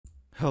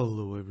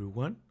Hello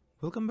everyone,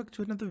 welcome back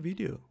to another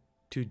video.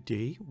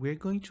 Today we're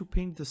going to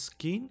paint the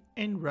skin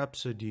and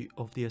Rhapsody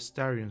of the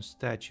Astarion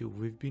statue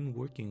we've been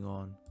working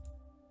on.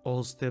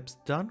 All steps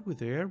done with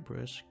the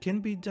airbrush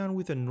can be done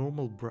with a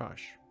normal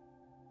brush.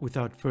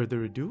 Without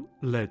further ado,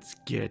 let's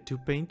get to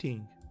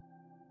painting.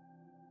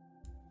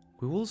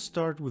 We will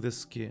start with the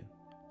skin.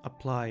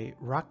 Apply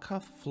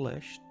Rakath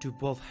flesh to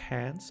both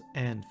hands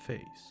and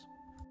face.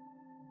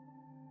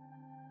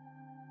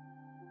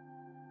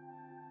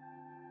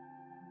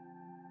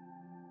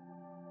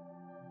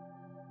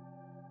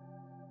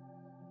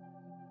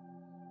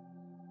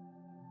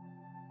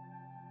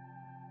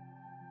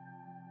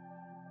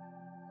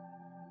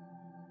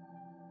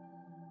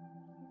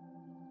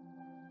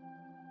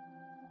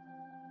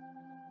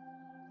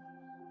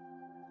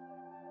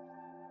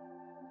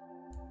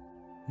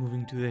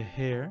 Moving to the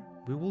hair,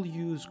 we will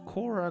use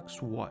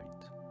Korax White.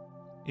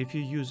 If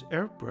you use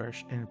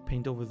airbrush and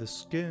paint over the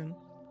skin,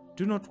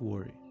 do not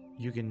worry,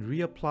 you can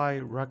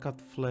reapply Rakath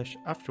flesh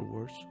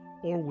afterwards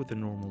or with a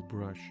normal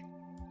brush.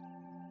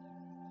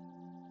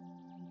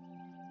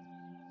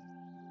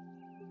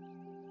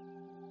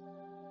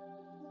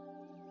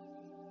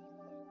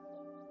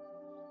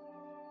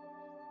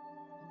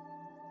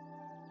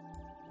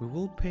 We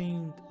will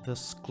paint the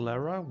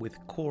sclera with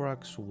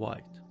Korax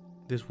White.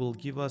 This will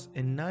give us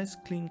a nice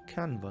clean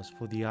canvas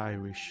for the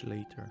iris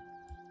later.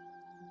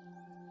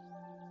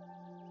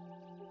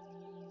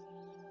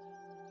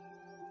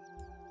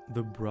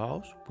 The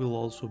brows will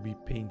also be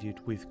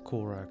painted with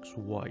Korax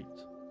White.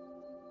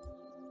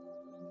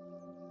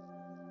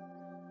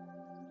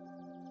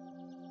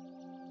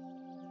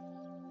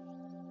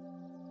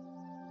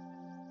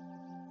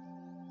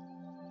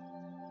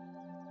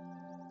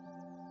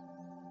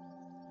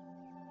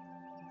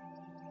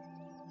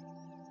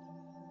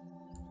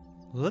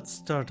 Let's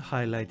start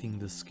highlighting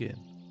the skin,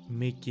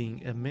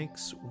 making a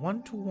mix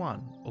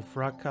 1:1 of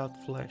Rakath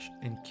flesh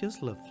and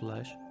Kislev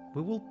flesh.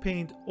 We will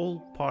paint all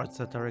parts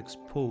that are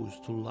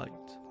exposed to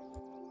light.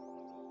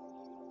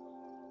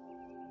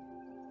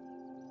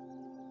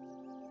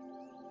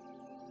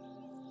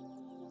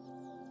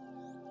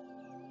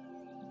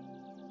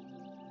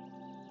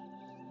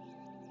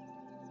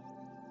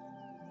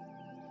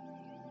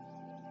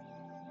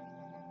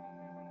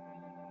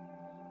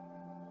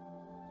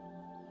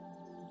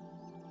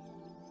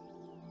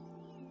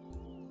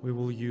 We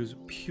will use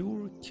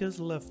pure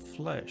Kislev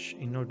flesh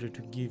in order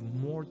to give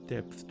more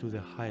depth to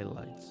the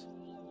highlights.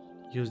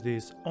 Use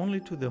this only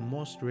to the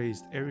most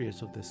raised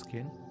areas of the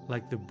skin,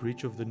 like the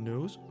bridge of the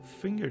nose,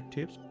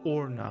 fingertips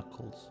or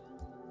knuckles.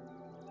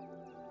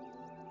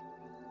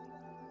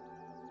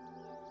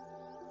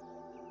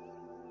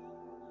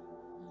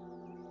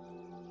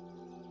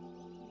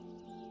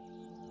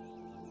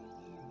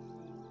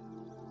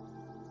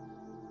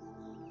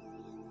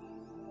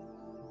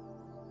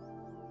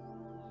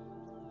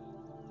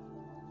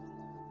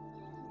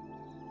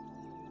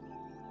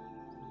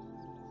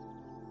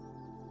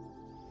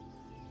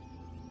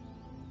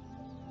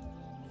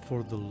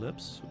 For the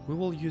lips, we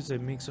will use a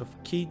mix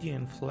of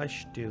Cadian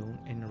flesh tone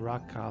and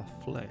Rakath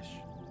flesh,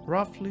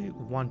 roughly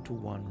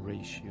 1:1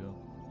 ratio.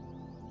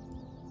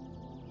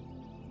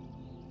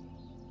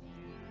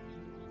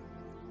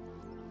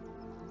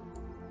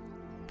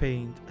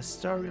 Paint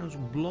Astarion's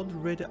blood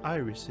red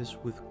irises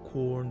with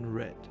corn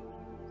red.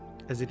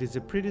 As it is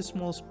a pretty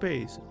small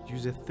space,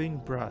 use a thin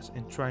brush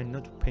and try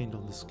not to paint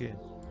on the skin.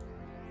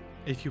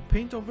 If you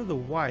paint over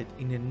the white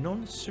in a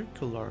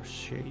non-circular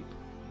shape,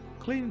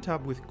 clean it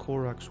up with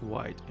Korax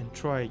White and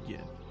try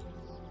again.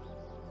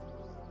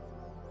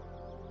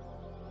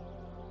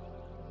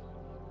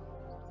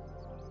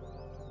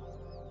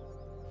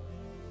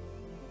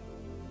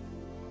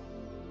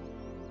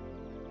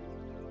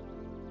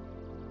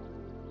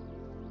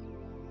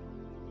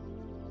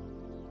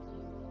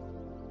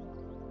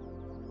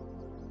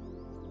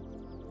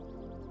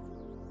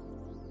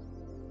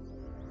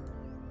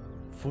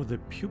 For the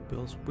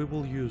pupils, we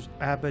will use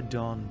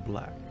Abaddon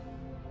Black.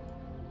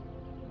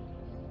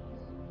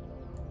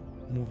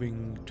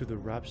 Moving to the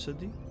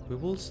Rhapsody, we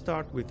will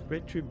start with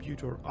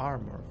Retributor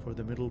armor for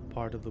the middle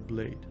part of the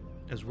blade,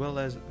 as well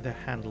as the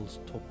handle's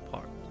top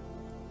part.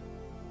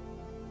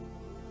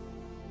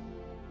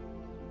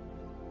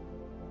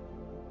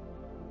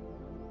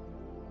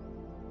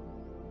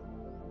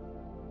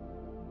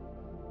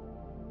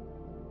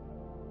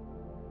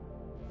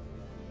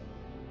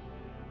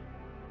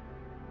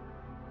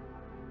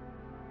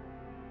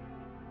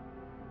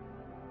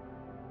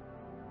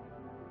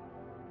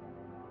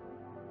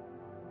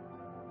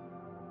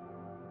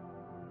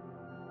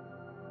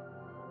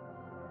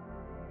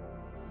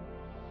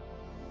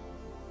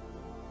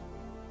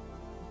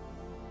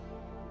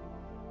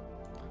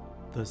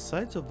 The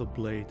sides of the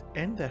blade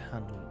and the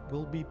handle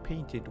will be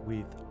painted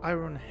with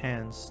Iron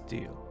Hand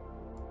steel.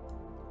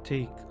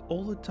 Take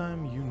all the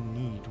time you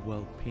need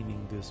while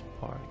painting this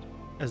part,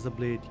 as the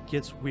blade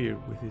gets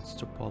weird with its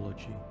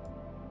topology.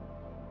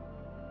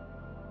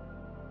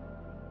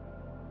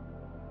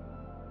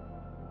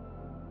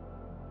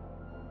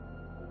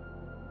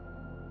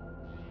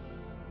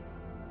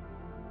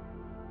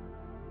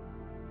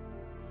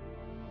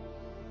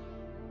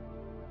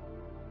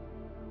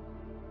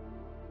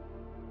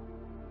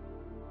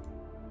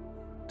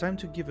 Time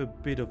to give a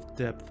bit of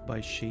depth by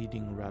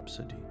shading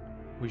Rapsody.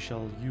 We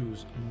shall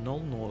use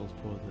null oil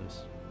for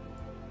this.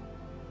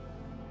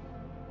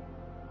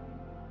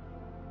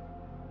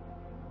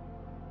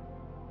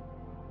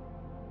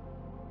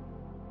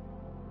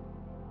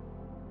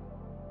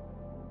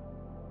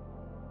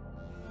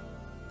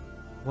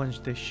 Once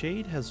the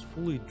shade has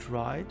fully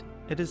dried,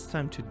 it is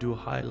time to do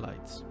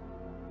highlights.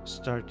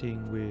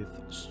 Starting with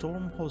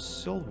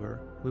Stormhost Silver,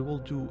 we will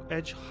do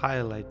edge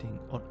highlighting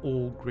on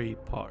all gray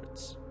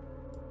parts.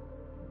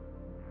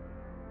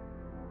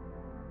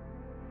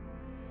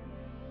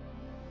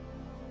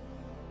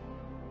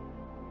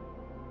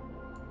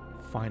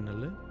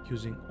 Finally,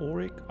 using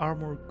Auric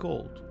Armor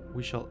Gold,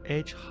 we shall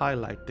edge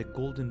highlight the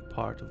golden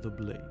part of the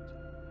blade.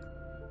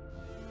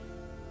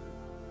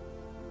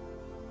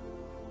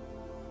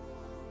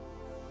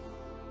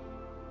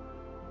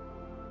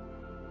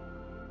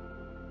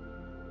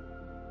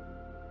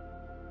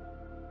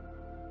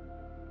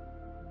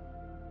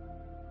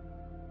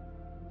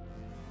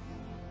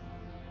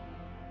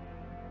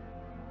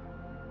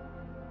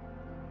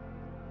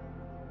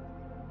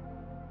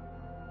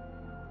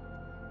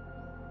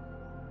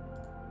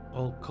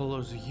 All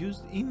colors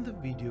used in the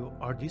video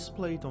are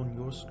displayed on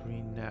your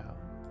screen now.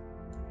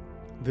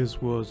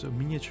 This was a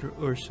miniature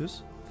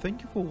Ursus.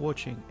 Thank you for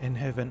watching and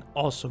have an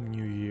awesome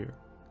new year.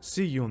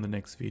 See you on the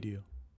next video.